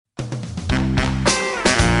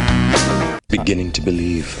beginning to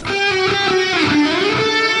believe.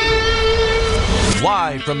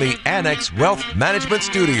 Live from the Annex Wealth Management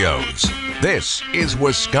Studios, this is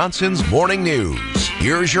Wisconsin's Morning News.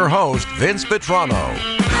 Here's your host, Vince Petrano.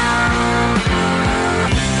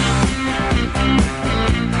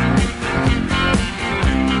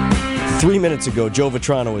 Three minutes ago, Joe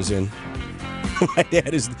Vitrano was in. My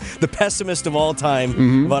dad is the pessimist of all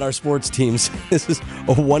time about our sports teams. This is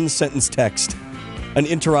a one-sentence text, an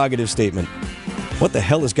interrogative statement. What the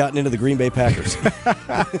hell has gotten into the Green Bay Packers?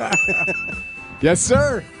 Yes,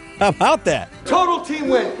 sir. How about that? Total team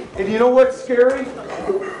win. And you know what's scary?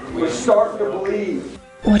 We're starting to believe.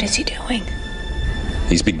 What is he doing?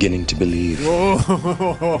 He's beginning to believe.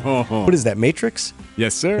 What is that, Matrix?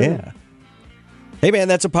 Yes, sir. Yeah. Hey, man,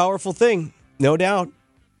 that's a powerful thing. No doubt.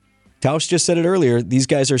 Tausch just said it earlier. These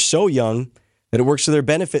guys are so young that it works to their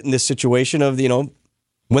benefit in this situation of,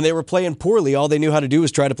 when they were playing poorly, all they knew how to do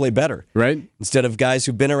was try to play better. Right. Instead of guys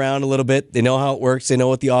who've been around a little bit, they know how it works, they know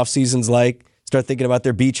what the offseason's like, start thinking about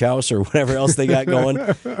their beach house or whatever else they got going,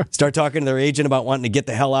 start talking to their agent about wanting to get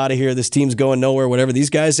the hell out of here, this team's going nowhere, whatever. These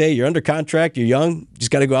guys say, you're under contract, you're young, just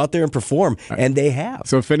got to go out there and perform. And they have.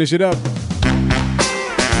 So finish it up.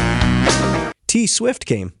 T. Swift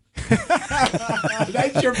came.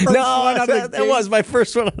 That's your first one. No, that was my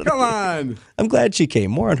first one. Come on. I'm glad she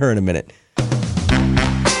came. More on her in a minute.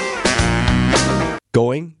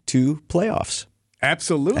 Going to playoffs.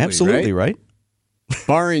 Absolutely, right?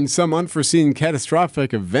 Barring some unforeseen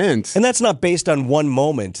catastrophic event. And that's not based on one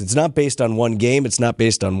moment. It's not based on one game. It's not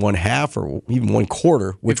based on one half or even one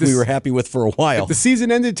quarter, which we were happy with for a while. If the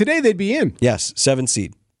season ended today, they'd be in. Yes, 7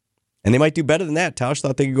 seed. And they might do better than that. Tausch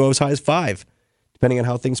thought they could go as high as 5, depending on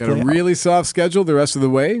how things play out. A really soft schedule the rest of the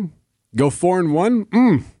way. Go 4-1.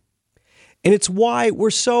 And it's why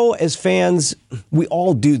we're so, as fans, we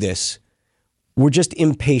all do this. We're just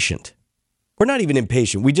impatient. We're not even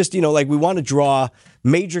impatient. We just, we want to draw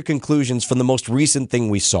major conclusions from the most recent thing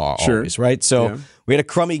we saw always, right? So we had a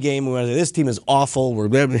crummy game. We went, this team is awful.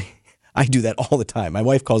 I do that all the time. My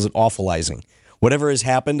wife calls it awfulizing. Whatever has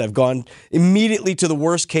happened, I've gone immediately to the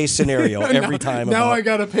worst case scenario every time. Now I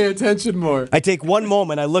got to pay attention more. I take one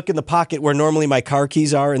moment, I look in the pocket where normally my car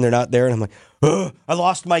keys are, and they're not there, and I'm like, I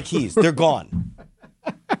lost my keys. They're gone.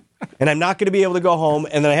 And I'm not going to be able to go home,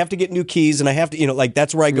 and then I have to get new keys, and I have to,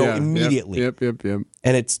 that's where I go immediately. Yep.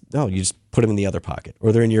 And it's, you just put them in the other pocket,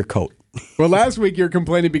 or they're in your coat. Well, last week you're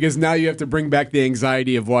complaining because now you have to bring back the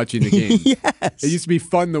anxiety of watching the game. Yes. It used to be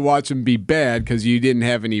fun to watch them be bad because you didn't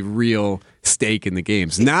have any real stake in the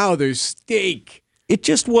games. Now there's stake. It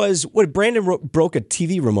just was, Brandon broke a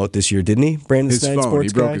TV remote this year, didn't he? Brandon Stein, phone.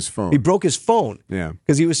 sports He broke guy. his phone. He broke his phone. Yeah.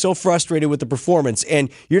 Because he was so frustrated with the performance. And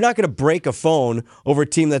you're not going to break a phone over a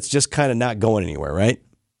team that's just kind of not going anywhere, right?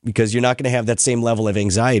 Because you're not going to have that same level of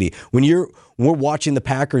anxiety. When we're watching the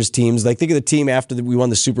Packers teams, like think of the team after we won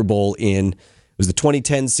the Super Bowl it was the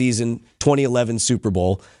 2010 season, 2011 Super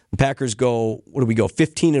Bowl. The Packers go,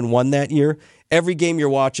 15-1 that year. Every game you're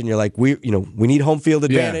watching, you're like, we need home field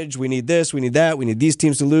advantage. We need this, we need that, we need these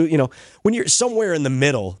teams to lose. When you're somewhere in the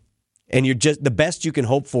middle and you're just, the best you can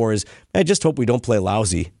hope for is, I just hope we don't play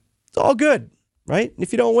lousy. It's all good, right?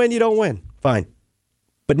 If you don't win, you don't win. Fine.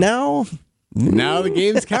 But now the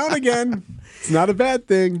games count again. It's not a bad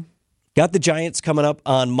thing. Got the Giants coming up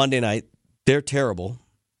on Monday night. They're terrible.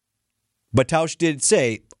 But Tausch did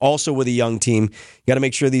say, also with a young team, you got to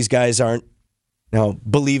make sure these guys aren't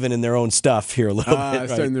believing in their own stuff here a little bit. Right?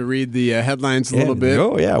 Starting to read the headlines a little bit.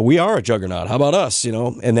 Oh, yeah, we are a juggernaut. How about us?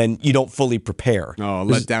 And then you don't fully prepare. Oh,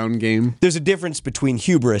 letdown game. There's a difference between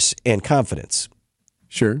hubris and confidence.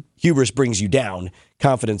 Sure. Hubris brings you down.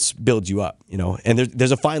 Confidence builds you up, and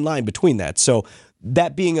there's a fine line between that. So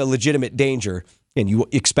that being a legitimate danger, and you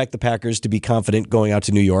expect the Packers to be confident going out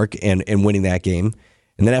to New York and winning that game.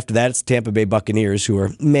 And then after that, it's the Tampa Bay Buccaneers who are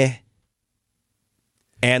meh.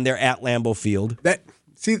 And they're at Lambeau Field.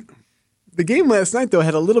 The game last night, though,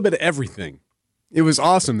 had a little bit of everything. It was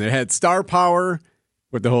awesome. They had star power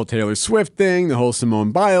with the whole Taylor Swift thing, the whole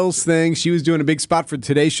Simone Biles thing. She was doing a big spot for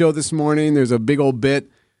Today's Show this morning. There's a big old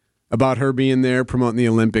bit about her being there, promoting the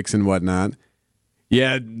Olympics and whatnot.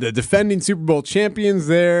 Yeah, the defending Super Bowl champions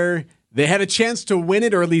there. They had a chance to win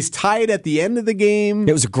it or at least tie it at the end of the game.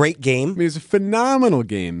 It was a great game. I mean, it was a phenomenal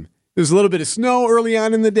game. There was a little bit of snow early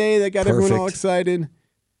on in the day that got everyone all excited.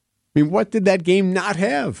 I mean, what did that game not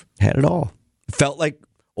have? Had it all. It felt like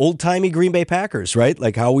old-timey Green Bay Packers, right?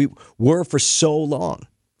 Like how we were for so long.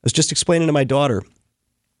 I was just explaining to my daughter,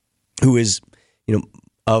 who is,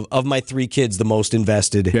 of my 3 kids, the most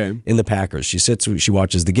invested in the Packers. She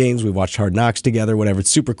watches the games. We watched Hard Knocks together, whatever. It's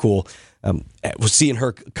super cool. Seeing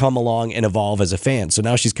her come along and evolve as a fan. So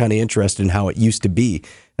now she's kind of interested in how it used to be.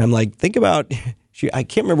 And I'm like, think about, I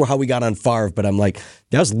can't remember how we got on Favre, but I'm like,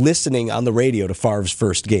 I was listening on the radio to Favre's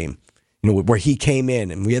first game, where he came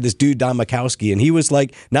in, and we had this dude, Don Makowski, and he was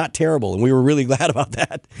like not terrible, and we were really glad about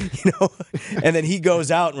that, And then he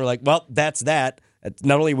goes out, and we're like, well, that's that.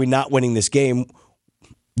 Not only are we not winning this game,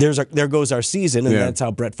 there goes our season, and that's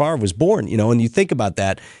how Brett Favre was born, And you think about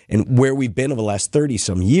that and where we've been over the last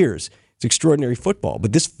 30-some years. It's extraordinary football,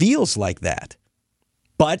 but this feels like that.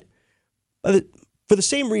 But for the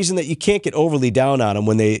same reason that you can't get overly down on them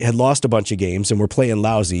when they had lost a bunch of games and were playing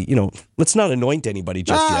lousy, let's not anoint anybody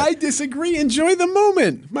just yet. I disagree. Enjoy the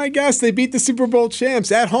moment. My gosh, they beat the Super Bowl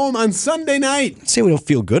champs at home on Sunday night. I'm saying we don't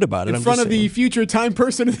feel good about it. In front of the future Time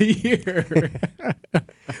Person of the Year.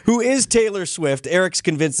 Who is Taylor Swift? Eric's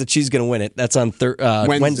convinced that she's going to win it. That's on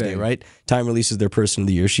Wednesday, right? Time releases their Person of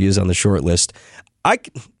the Year. She is on the short list.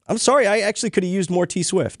 I'm sorry, I actually could have used more T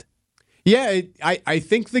Swift. Yeah, I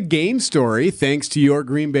think the game story, thanks to your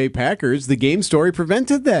Green Bay Packers, the game story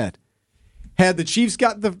prevented that. Had the Chiefs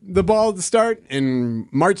got the ball at the start and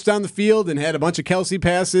marched down the field and had a bunch of Kelsey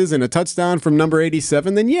passes and a touchdown from number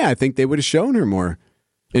 87, then I think they would have shown her more.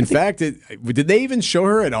 In fact, did they even show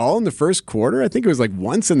her at all in the first quarter? I think it was like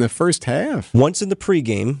once in the first half. Once in the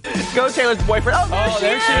pregame. Go Taylor's boyfriend. Oh,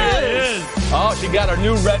 there she is. Oh, she got her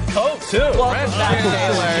new red coat, too. Welcome back,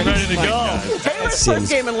 Taylor. Ready to go. Taylor's first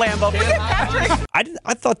game in Lambeau. Look at Patrick.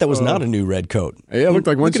 I thought that was not a new red coat. Yeah, it looked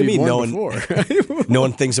like one she'd worn before. No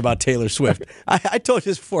one thinks about Taylor Swift. I told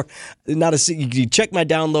you this before. You check my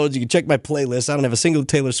downloads. You can check my playlist. I don't have a single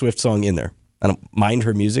Taylor Swift song in there. I don't mind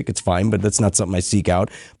her music. It's fine, but that's not something I seek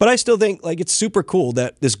out. But I still think it's super cool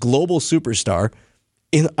that this global superstar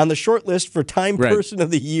on the short list for Time Person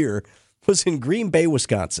of the Year was in Green Bay,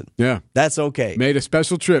 Wisconsin. Yeah. That's okay. Made a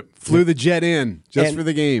special trip. Flew the jet in just for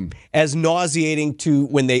the game. As nauseating to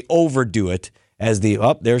when they overdo it as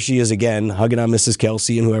there she is again, hugging on Mrs.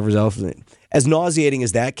 Kelsey and whoever else. As nauseating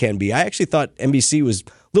as that can be, I actually thought NBC was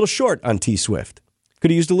a little short on T Swift.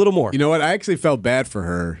 Could have used a little more. You know what? I actually felt bad for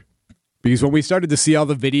her. Because when we started to see all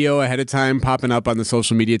the video ahead of time popping up on the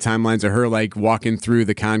social media timelines of her walking through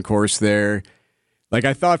the concourse there,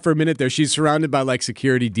 I thought for a minute there she's surrounded by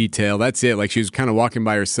security detail. That's it. She was kind of walking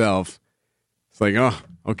by herself. It's oh,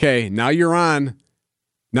 okay, now you're on.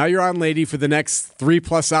 Now you're on, lady, for the next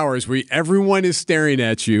 3+ hours where everyone is staring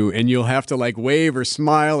at you and you'll have to wave or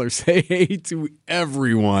smile or say hey to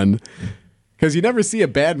everyone. Because you never see a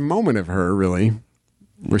bad moment of her, really,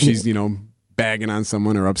 where she's, bagging on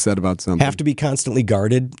someone or upset about something. Have to be constantly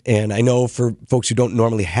guarded. And I know for folks who don't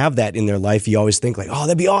normally have that in their life, you always think oh,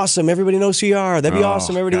 that'd be awesome. Everybody knows who you are. That'd be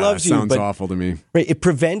awesome. Everybody loves you. Sounds awful to me. Right. It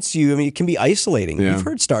prevents you. I mean, it can be isolating. Yeah. You've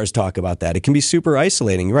heard stars talk about that. It can be super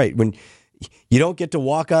isolating. Right. When you don't get to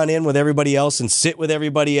walk on in with everybody else and sit with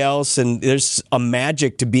everybody else. And there's a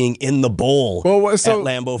magic to being in the bowl at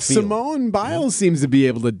Lambeau Field. Simone Biles seems to be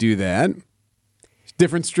able to do that.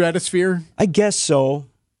 Different stratosphere? I guess so.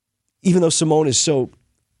 Even though Simone is so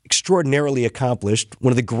extraordinarily accomplished,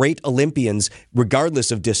 one of the great Olympians, regardless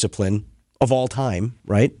of discipline, of all time,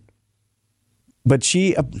 right? But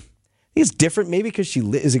I think it's different maybe because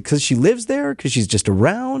is it because she lives there? Because she's just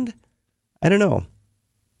around? I don't know.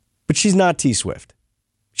 But she's not T Swift.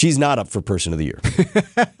 She's not up for Person of the Year.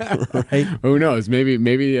 Right? Who knows?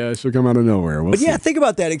 Maybe she'll come out of nowhere. We'll see. Yeah, think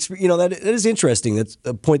about that. That is interesting. That's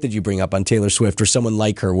a point that you bring up on Taylor Swift or someone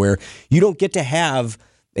like her where you don't get to have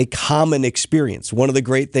a common experience. One of the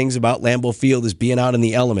great things about Lambeau Field is being out in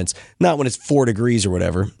the elements, not when it's 4 degrees or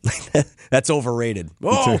whatever. That's overrated.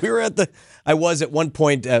 Oh, I was at one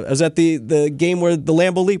point, I was at the game where the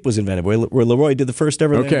Lambeau Leap was invented, where Leroy did the first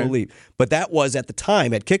ever Lambeau Leap. But that was, at the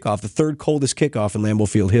time, at kickoff, the 3rd coldest kickoff in Lambeau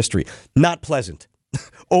Field history. Not pleasant.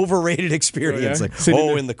 Overrated experience.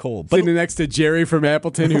 In the cold. Sitting next to Jerry from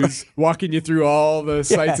Appleton, who's walking you through all the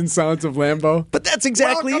sights and sounds of Lambeau. But that's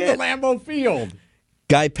exactly Welcome to Lambeau Field.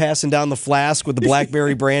 Guy passing down the flask with the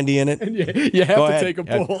blackberry brandy in it. And you have to take a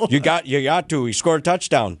pull. You got to. He scored a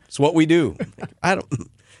touchdown. It's what we do.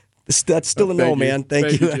 That's still a no, man.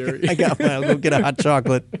 Thank you. Jerry. I'll go get a hot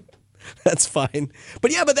chocolate. That's fine.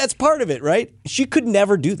 But that's part of it, right? She could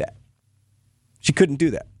never do that. She couldn't do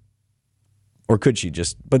that. Or could she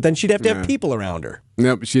just? But then she'd have to have people around her.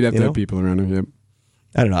 Nope, she'd have to have people around her. Yep.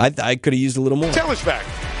 I don't know. I could have used a little more. Taylor's back.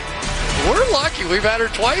 We're lucky. We've had her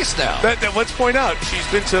twice now. Let's point out, she's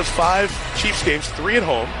been to 5 Chiefs games, 3 at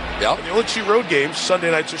home. Yep. And the only 2 road games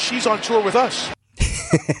Sunday night, so she's on tour with us.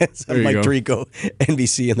 Mike Tirico,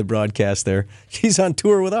 NBC, and the broadcast there. She's on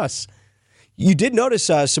tour with us. You did notice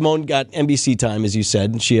Simone got NBC time, as you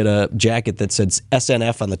said. She had a jacket that said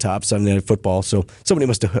SNF on the top, Sunday Night Football. So somebody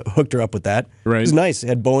must have hooked her up with that. Right. It was nice. It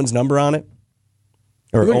had Bowen's number on it.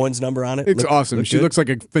 Or Owen's number on it. It's awesome. She good. looks like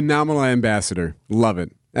a phenomenal ambassador. Love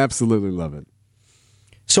it. Absolutely love it.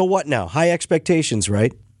 So what now? High expectations,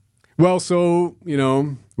 right? Well, so,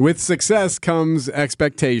 with success comes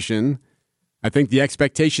expectation. I think the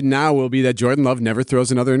expectation now will be that Jordan Love never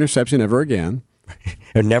throws another interception ever again.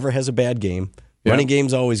 Or never has a bad game. Yeah. Running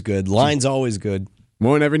game's always good. Line's always good.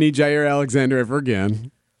 Won't ever need Jair Alexander ever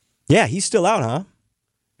again. Yeah, he's still out, huh?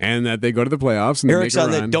 And that they go to the playoffs and Eric's they make on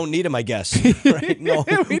a that run. don't need him, I guess. Right? No,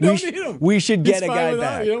 we don't need him. We should get It's a fine guy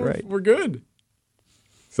without, back. Right. We're good.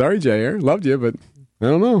 Sorry, Jair. Loved you, but I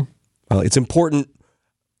don't know. Well, it's important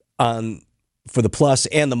for the plus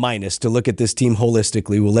and the minus to look at this team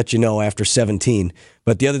holistically. We'll let you know after 17.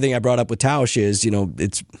 But the other thing I brought up with Tausch is,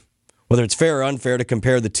 it's whether it's fair or unfair to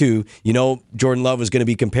compare the two. Jordan Love was going to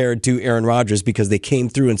be compared to Aaron Rodgers because they came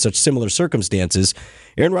through in such similar circumstances.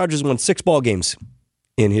 Aaron Rodgers won 6 ball games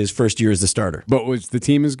in his first year as the starter. But was the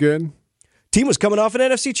team as good? Team was coming off an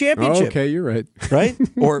NFC championship. Okay, you're right. Right?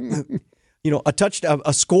 Or,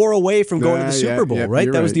 a score away from going to the Super Bowl,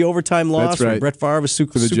 right? That was the overtime loss That's right. when Brett Favre was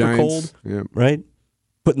super Giants. cold, Yep. right?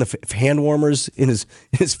 Putting the hand warmers in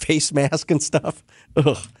his face mask and stuff.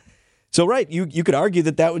 Ugh. So, right, you could argue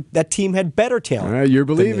that team had better talent. All right, you're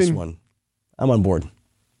than this believing. one. I'm on board.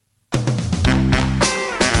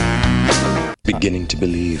 Beginning to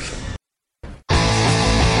believe.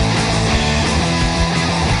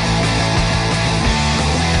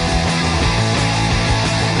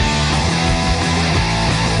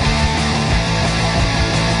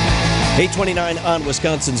 $8:29 on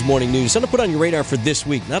Wisconsin's Morning News. Something to put on your radar for this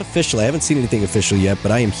week. Not official. I haven't seen anything official yet,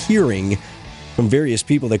 but I am hearing from various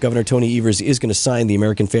people that Governor Tony Evers is going to sign the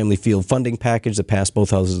American Family Field funding package that passed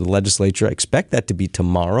both houses of the legislature. I expect that to be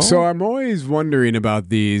tomorrow. So I'm always wondering about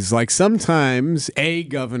these. Like sometimes a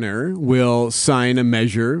governor will sign a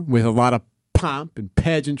measure with a lot of pomp and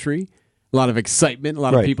pageantry, a lot of excitement, a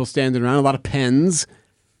lot of people standing around, a lot of pens.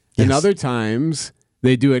 Yes. And other times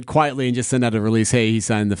they do it quietly and just send out a release, hey, he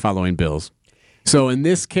signed the following bills. So in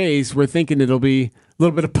this case, we're thinking it'll be a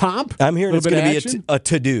little bit of pomp. I'm hearing it's going to be a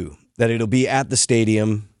to-do, that it'll be at the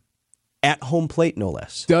stadium, at home plate, no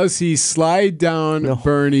less. Does he slide down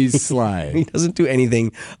Bernie's slide? He doesn't do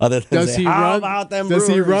anything other than does say, he how run, about them Does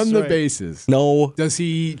Brewers? he run the Right. bases? No. Does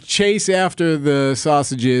he chase after the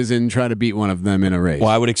sausages and try to beat one of them in a race? Well,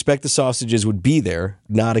 I would expect the sausages would be there,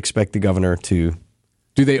 not expect the governor to.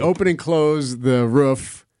 Do they open and close the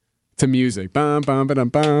roof to music? Bum, bum, ba-dum,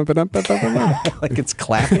 bum, ba-dum, ba-dum, ba-dum. Like it's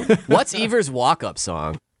clapping? What's Evers' walk-up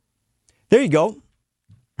song? There you go.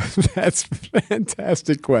 That's a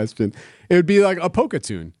fantastic question. It would be like a polka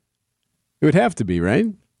tune. It would have to be, right?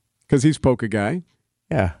 Because he's polka guy.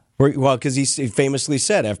 Yeah. Well, because he famously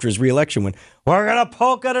said after his reelection, we're going to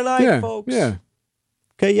polka tonight, folks. Yeah.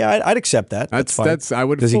 Okay, yeah, I'd accept that. That's fine. I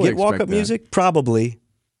would. Does he get fully walk-up expect that. music? Probably.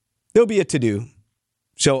 There'll be a to-do.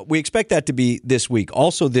 So we expect that to be this week.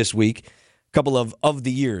 Also this week, a couple of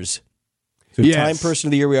the years. So Yes. Time Person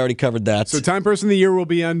of the Year, we already covered that. So Time Person of the Year will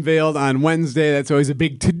be unveiled on Wednesday. That's always a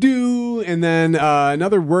big to-do. And then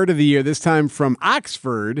another Word of the Year, this time from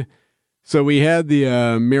Oxford. So we had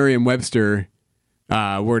the Merriam-Webster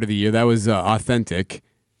Word of the Year. That was authentic.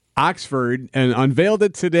 Oxford and unveiled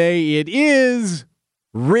it today. It is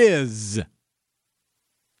Rizz.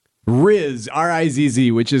 Rizz,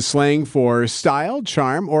 R-I-Z-Z, which is slang for style,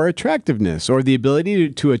 charm, or attractiveness, or the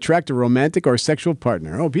ability to attract a romantic or sexual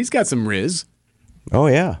partner. Oh, he's got some Rizz. Oh,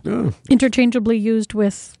 yeah. Interchangeably used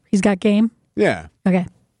with he's got game? Yeah. Okay.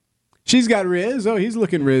 She's got Rizz. Oh, he's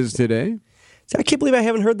looking Rizz today. See, I can't believe I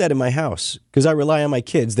haven't heard that in my house because I rely on my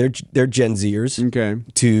kids. They're Gen Zers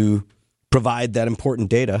to provide that important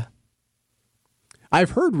data.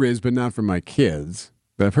 I've heard Rizz, but not from my kids.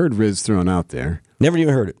 But I've heard Rizz thrown out there. Never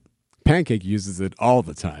even heard it. Pancake uses it all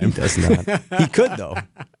the time. He does not. He could, though.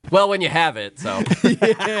 Well, when you have it, so.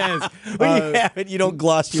 Yes. When you have it, you don't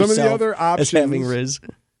gloss yourself some of the other as having options,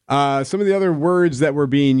 Rizz. Some of the other words that were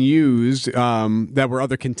being used that were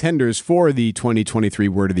other contenders for the 2023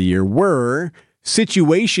 Word of the Year were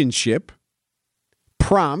situationship,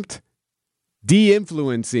 prompt,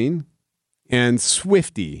 de-influencing, and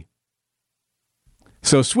swifty.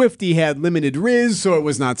 So Swifty had limited Rizz, so it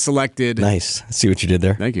was not selected. Nice. See what you did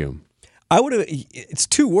there. Thank you. I would have. It's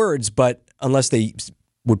two words, but unless they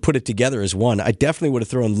would put it together as one, I definitely would have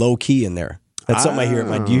thrown low key in there. That's something I hear.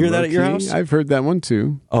 Do you hear that at your house? I've heard that one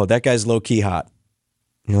too. Oh, that guy's low key hot.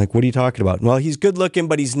 You're like, what are you talking about? Well, he's good looking,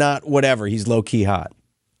 but he's not whatever. He's low key hot.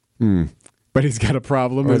 But he's got a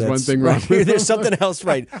problem. There's one thing wrong with him. There's something else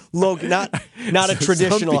right. Low, not a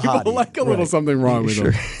traditional hottie. Some like a little something wrong with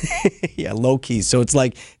him. Yeah, low key. So it's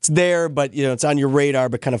like it's there, but it's on your radar,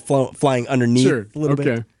 but kind of flying underneath a little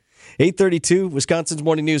bit. 8:32, Wisconsin's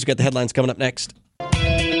Morning News. We've got the headlines coming up next.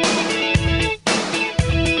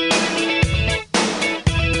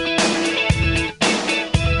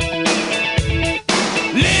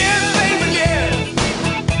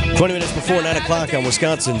 20 minutes before 9 o'clock on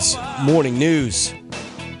Wisconsin's Morning News.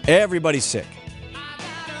 Everybody's sick.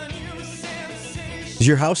 Is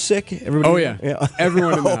your house sick? Everybody? Oh, yeah.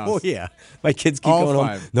 Everyone in the house. Oh, yeah. My kids keep going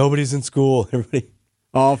home. Nobody's in school. Everybody.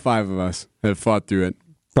 All 5 of us have fought through it.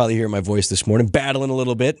 Probably hear my voice this morning, battling a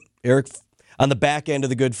little bit. Eric, on the back end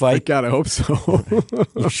of the good fight. God, I hope so.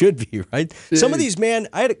 You should be, right? Jeez. Some of these, man,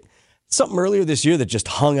 I had something earlier this year that just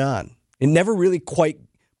hung on. It never really quite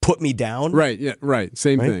put me down. Right, yeah, right.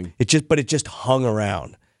 Same thing. It just hung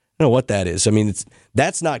around. I don't know what that is. I mean,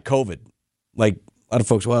 that's not COVID. Like a lot of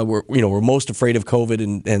folks, well, we're most afraid of COVID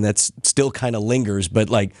and that's still kind of lingers, but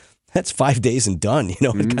like that's 5 days and done.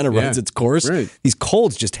 It kind of runs its course. Right. These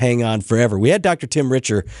colds just hang on forever. We had Dr. Tim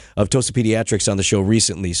Richer of Tosa Pediatrics on the show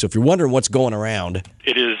recently. So if you're wondering what's going around,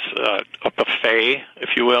 it is a buffet, if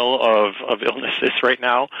you will, of illnesses right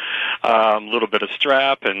now. A little bit of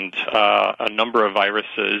strep and a number of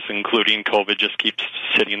viruses, including COVID, just keeps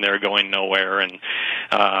sitting there going nowhere. And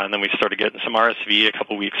then we started getting some RSV a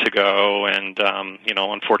couple weeks ago, and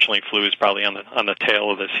unfortunately, flu is probably on the tail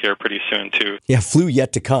of this here pretty soon too. Yeah, flu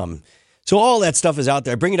yet to come. So all that stuff is out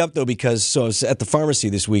there. I bring it up, though, because I was at the pharmacy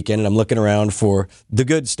this weekend, and I'm looking around for the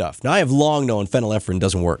good stuff. Now, I have long known phenylephrine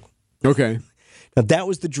doesn't work. Okay. Now, that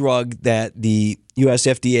was the drug that the U.S.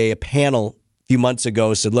 FDA, a panel a few months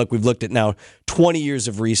ago, said, look, we've looked at now 20 years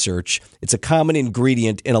of research. It's a common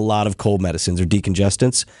ingredient in a lot of cold medicines or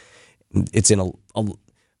decongestants. It's in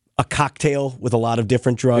a cocktail with a lot of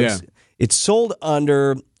different drugs. Yeah. It's sold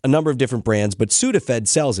under a number of different brands, but Sudafed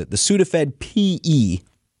sells it. The Sudafed PE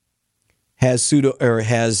has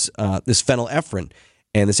this phenylephrine,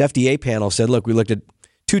 and this FDA panel said, look, we looked at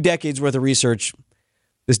 2 decades worth of research.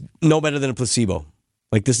 This no better than a placebo.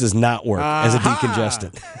 Like, this does not work as a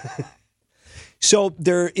decongestant. So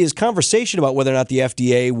there is conversation about whether or not the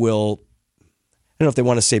FDA will, I don't know if they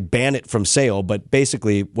want to say ban it from sale, but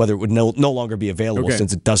basically whether it would no longer be available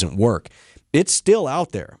since it doesn't work. It's still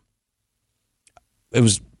out there. It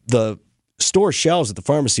was the store shelves at the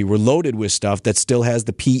pharmacy were loaded with stuff that still has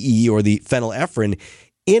the PE or the phenylephrine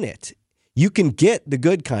in it. You can get the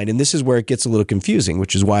good kind, and this is where it gets a little confusing,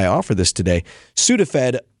 which is why I offer this today.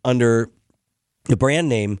 Sudafed under the brand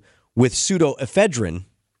name with pseudoephedrine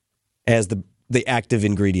as the active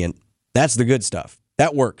ingredient. That's the good stuff.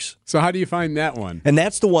 That works. So how do you find that one? And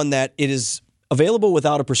that's the one that it is available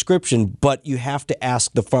without a prescription, but you have to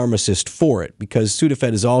ask the pharmacist for it because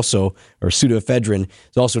pseudoephedrine is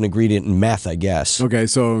also an ingredient in meth, I guess. Okay,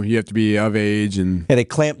 so you have to be of age and they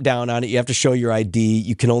clamp down on it. You have to show your ID.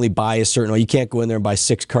 You can only buy a certain. You can't go in there and buy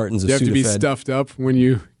 6 cartons of Sudafed. You have to be stuffed up when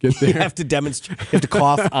you get there. You have to demonstrate. You have to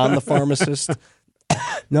cough on the pharmacist.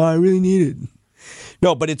 No, I really need it.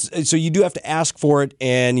 No, but so you do have to ask for it,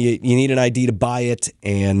 and you need an ID to buy it,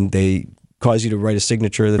 and they cause you to write a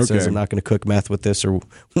signature that says I'm not going to cook meth with this or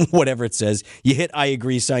whatever it says. You hit I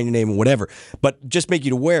agree, sign your name, and whatever. But just make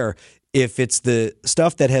you aware, if it's the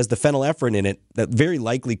stuff that has the phenylephrine in it, that very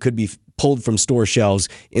likely could be pulled from store shelves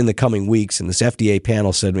in the coming weeks. And this FDA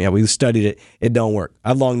panel said, yeah, we studied it. It don't work.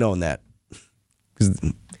 I've long known that. Because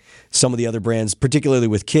some of the other brands, particularly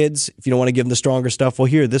with kids, if you don't want to give them the stronger stuff, well,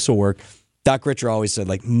 here, this will work. Doc Richer always said,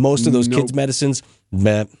 like, most of those kids' medicines,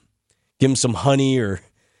 give them some honey or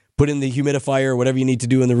put in the humidifier or whatever you need to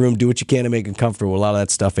do in the room. Do what you can to make them comfortable. A lot of that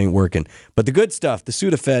stuff ain't working. But the good stuff, the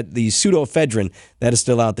pseudoephedrine, that is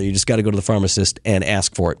still out there. You just got to go to the pharmacist and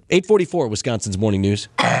ask for it. 8:44, Wisconsin's Morning News.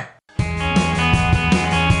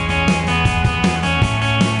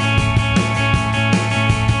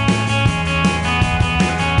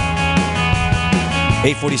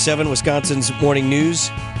 8:47, Wisconsin's Morning News.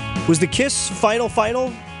 Was the Kiss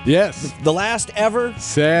final? Yes. The last ever?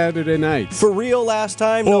 Saturday night. For real last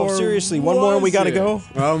time? No, seriously. One more and we got to go?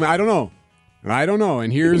 I don't know.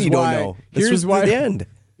 And here's why. Don't know. Here's why the end.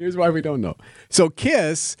 Here's why we don't know. So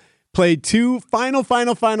Kiss played 2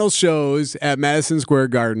 final shows at Madison Square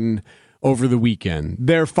Garden over the weekend.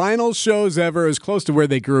 Their final shows ever. It was close to where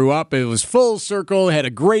they grew up. It was full circle, had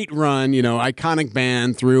a great run, iconic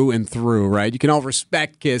band through and through, right? You can all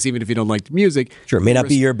respect Kiss even if you don't like the music. Sure, it may not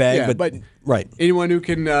be your bag, but right. Anyone who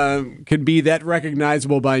can be that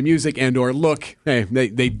recognizable by music and or look, hey,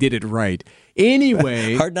 they did it right.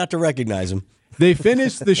 Anyway. Hard not to recognize them. They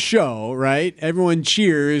finish the show, right? Everyone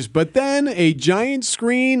cheers, but then a giant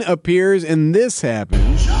screen appears and this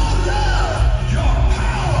happens.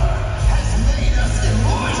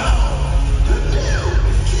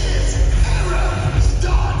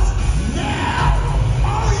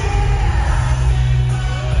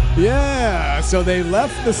 Yeah, so they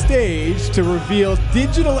left the stage to reveal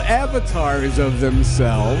digital avatars of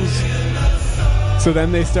themselves. So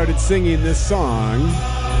then they started singing this song.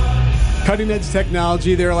 Cutting edge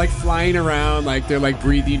technology, they're like flying around, like they're like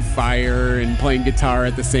breathing fire and playing guitar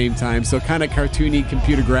at the same time. So kind of cartoony,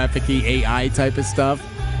 computer graphic-y, AI type of stuff.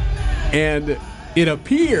 And it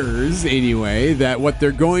appears, anyway, that what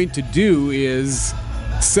they're going to do is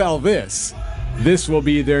sell this. This will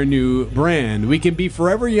be their new brand. We can be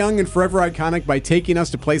forever young and forever iconic by taking us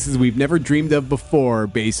to places we've never dreamed of before,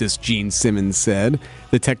 bassist Gene Simmons said.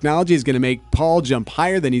 The technology is going to make Paul jump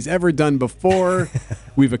higher than he's ever done before.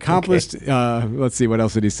 We've accomplished... let's see, what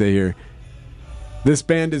else did he say here? This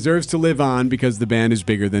band deserves to live on because the band is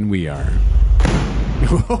bigger than we are.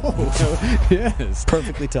 Oh, yes.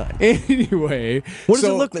 Perfectly timed. Anyway. What does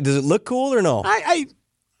it look like? Does it look cool or no?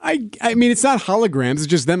 I mean, it's not holograms. It's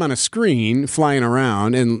just them on a screen flying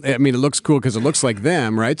around. And, I mean, it looks cool because it looks like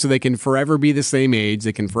them, right? So they can forever be the same age.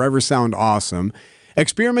 They can forever sound awesome.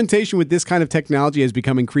 Experimentation with this kind of technology has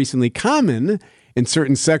become increasingly common in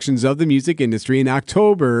certain sections of the music industry. In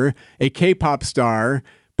October, a K-pop star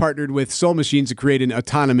partnered with Soul Machines to create an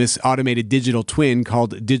autonomous automated digital twin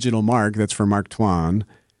called Digital Mark. That's for Mark Twain.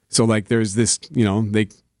 So, like, there's this, they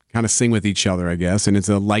kind of sing with each other, I guess, and it's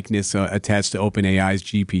a likeness attached to OpenAI's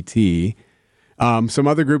GPT. Some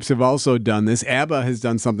other groups have also done this. ABBA has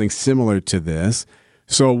done something similar to this.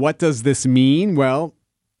 So what does this mean? Well,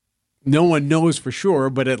 no one knows for sure,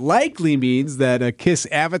 but it likely means that a KISS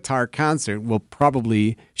Avatar concert will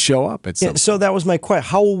probably show up at some point. So that was my question.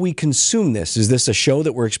 How will we consume this? Is this a show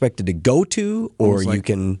that we're expected to go to, or you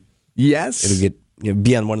can... Yes. It'll get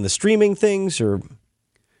be on one of the streaming things, or...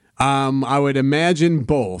 I would imagine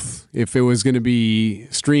both. If it was going to be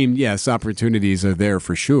streamed, yes, opportunities are there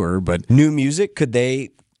for sure. But new music, could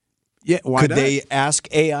they? Yeah, why could not? they ask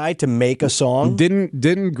AI to make a song?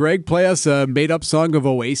 Didn't Greg play us a made-up song of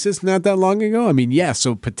Oasis not that long ago? I mean, yeah.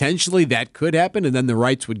 So potentially that could happen, and then the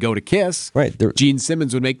rights would go to KISS. Right. Gene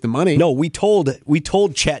Simmons would make the money. No, we told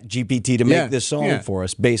ChatGPT to make this song for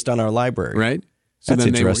us based on our library. Right. So that's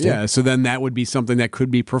interesting. So then that would be something that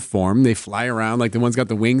could be performed. They fly around, like the one's got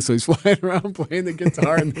the wings, so he's flying around playing the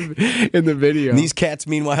guitar in the video. And these cats,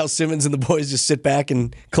 meanwhile, Simmons and the boys just sit back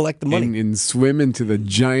and collect the money. And swim into the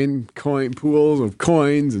giant coin pools of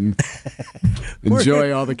coins and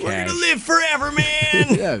enjoy all the cash. We're going to live forever, man!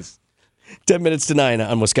 Yes. 10 minutes to 9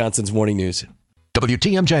 on Wisconsin's Morning News.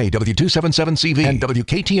 WTMJ, W277CV, and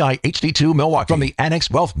WKTI HD2 Milwaukee from the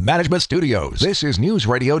Annex Wealth Management Studios. This is News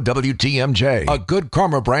Radio WTMJ, a Good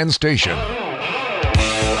Karma brand station.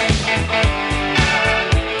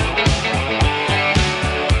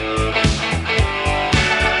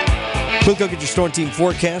 Quick look at your Storm Team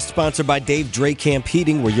forecast, sponsored by Dave Dre Camp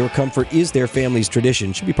Heating, where your comfort is their family's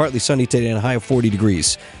tradition. Should be partly sunny today and a high of 40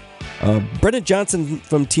 degrees. Brendan Johnson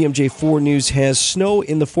from TMJ4 News has snow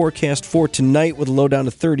in the forecast for tonight with a low down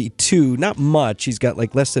to 32. Not much. He's got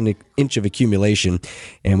like less than an inch of accumulation.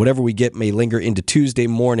 And whatever we get may linger into Tuesday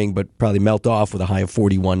morning, but probably melt off with a high of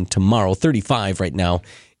 41 tomorrow. 35 right now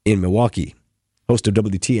in Milwaukee. Host of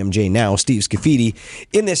WTMJ Now, Steve Scafidi,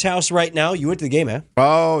 in this house right now. You went to the game, huh?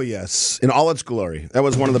 Oh, yes. In all its glory. That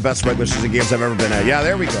was one of the best regular season games I've ever been at. Yeah,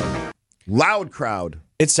 there we go. Loud crowd.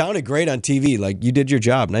 It sounded great on TV. Like, you did your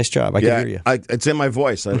job. Nice job. I can hear you. It's in my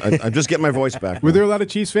voice. I'm just getting my voice back. Were there a lot of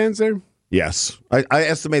Chiefs fans there? Yes. I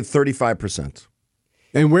estimate 35%.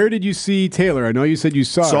 And where did you see Taylor? I know you said you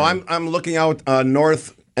saw her. So I'm looking out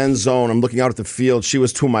north end zone. I'm looking out at the field. She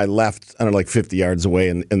was to my left, I don't know, like 50 yards away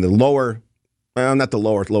in the lower, not the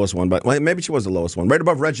lowest one, but maybe she was the lowest one, right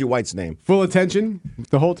above Reggie White's name. Full attention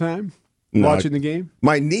the whole time? Watching the game?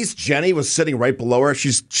 My niece Jenny was sitting right below her.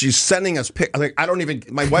 She's sending us pic. Like, I don't even.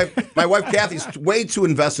 My wife Kathy's way too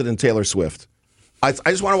invested in Taylor Swift. I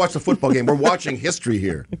just want to watch the football game. We're watching history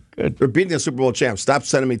here. Good. We're beating the Super Bowl champs. Stop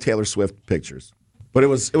sending me Taylor Swift pictures. But it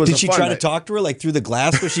was. Did she try to talk to her like through the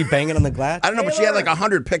glass? Was she banging on the glass? I don't know, but she had like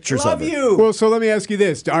 100 pictures of it. You. Well, so let me ask you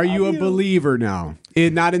this: are you a believer now?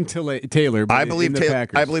 Not in Taylor, but I believe in the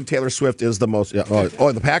Packers. I believe Taylor Swift is the most.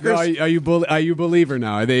 The Packers. No, are you a believer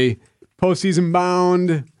now? Are they postseason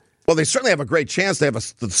bound? Well, they certainly have a great chance. They have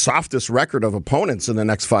the softest record of opponents in the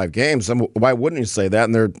next 5 games. And why wouldn't you say that?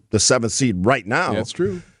 And they're the 7th seed right now. That's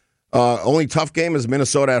true. Only tough game is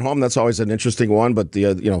Minnesota at home. That's always an interesting one. But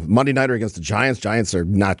the Monday nighter against the Giants. Giants are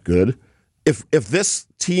not good. If this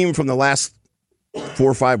team from the last 4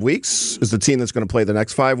 or 5 weeks is the team that's going to play the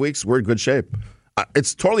next 5 weeks. We're in good shape.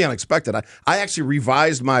 It's totally unexpected. I actually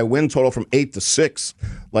revised my win total from 8 to 6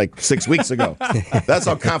 like 6 weeks ago. That's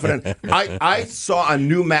how confident. I saw a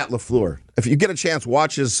new Matt LaFleur. If you get a chance,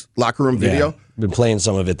 watch his locker room video. Yeah, been playing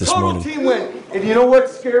some of it this morning. Team win. And you know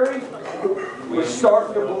what's scary? We're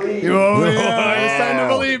starting to believe. Oh, yeah. It's time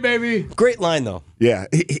to believe, baby. Great line, though. Yeah.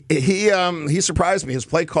 He surprised me. His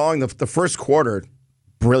play calling the first quarter,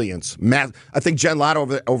 brilliance. I think Jen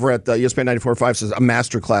Lotto over at ESPN 94.5 says a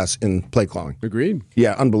masterclass in play calling. Agreed.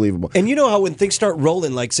 Yeah, unbelievable. And you know how when things start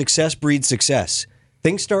rolling, like success breeds success.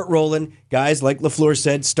 Things start rolling. Guys, like LaFleur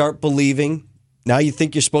said, start believing. Now you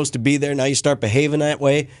think you're supposed to be there. Now you start behaving that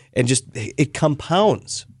way. And just, it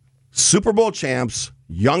compounds. Super Bowl champs,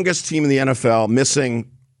 youngest team in the NFL, missing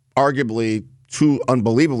arguably 2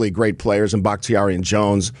 unbelievably great players in Bakhtiari and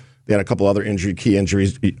Jones. They had a couple other key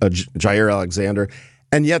injuries, Jair Alexander.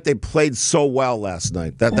 And yet they played so well last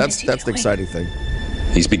night. That's the exciting thing.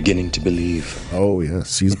 He's beginning to believe. Oh,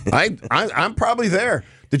 yes. I'm probably there.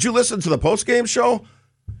 Did you listen to the postgame show?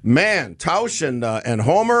 Man, Tausch and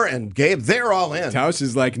Homer and Gabe, they're all in. Tausch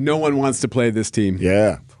is like, no one wants to play this team.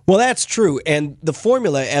 Yeah. Well, that's true. And the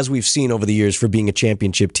formula, as we've seen over the years for being a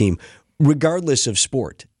championship team, regardless of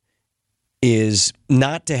sport, is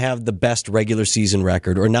not to have the best regular season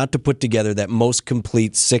record or not to put together that most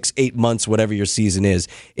complete 6-8 months, whatever your season is.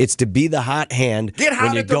 It's to be the hot hand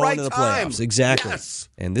when you go into the playoffs. Exactly. Yes.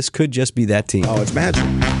 And this could just be that team. Oh, it's magic.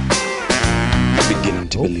 Beginning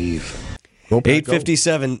to believe.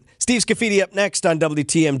 8:57. Steve Scafidi up next on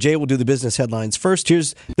WTMJ. We'll do the business headlines first.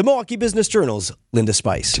 Here's the Milwaukee Business Journal's Linda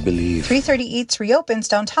Spice. To believe. 330 Eats reopens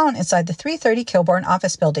downtown inside the 330 Kilbourne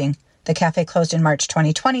office building. The cafe closed in March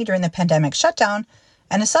 2020 during the pandemic shutdown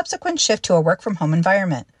and a subsequent shift to a work-from-home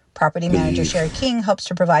environment. Property manager Sherry King hopes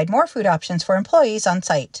to provide more food options for employees on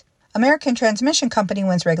site. American Transmission Company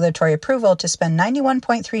wins regulatory approval to spend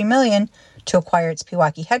 $91.3 million to acquire its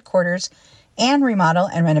Pewaukee headquarters and remodel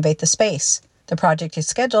and renovate the space. The project is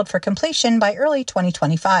scheduled for completion by early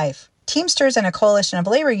 2025. Teamsters and a coalition of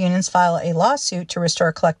labor unions file a lawsuit to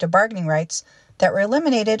restore collective bargaining rights that were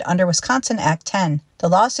eliminated under Wisconsin Act 10. The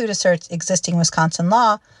lawsuit asserts existing Wisconsin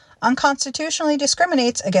law unconstitutionally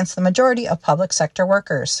discriminates against the majority of public sector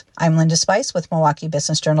workers. I'm Linda Spice with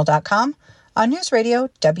MilwaukeeBusinessJournal.com on News Radio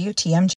WTMJ.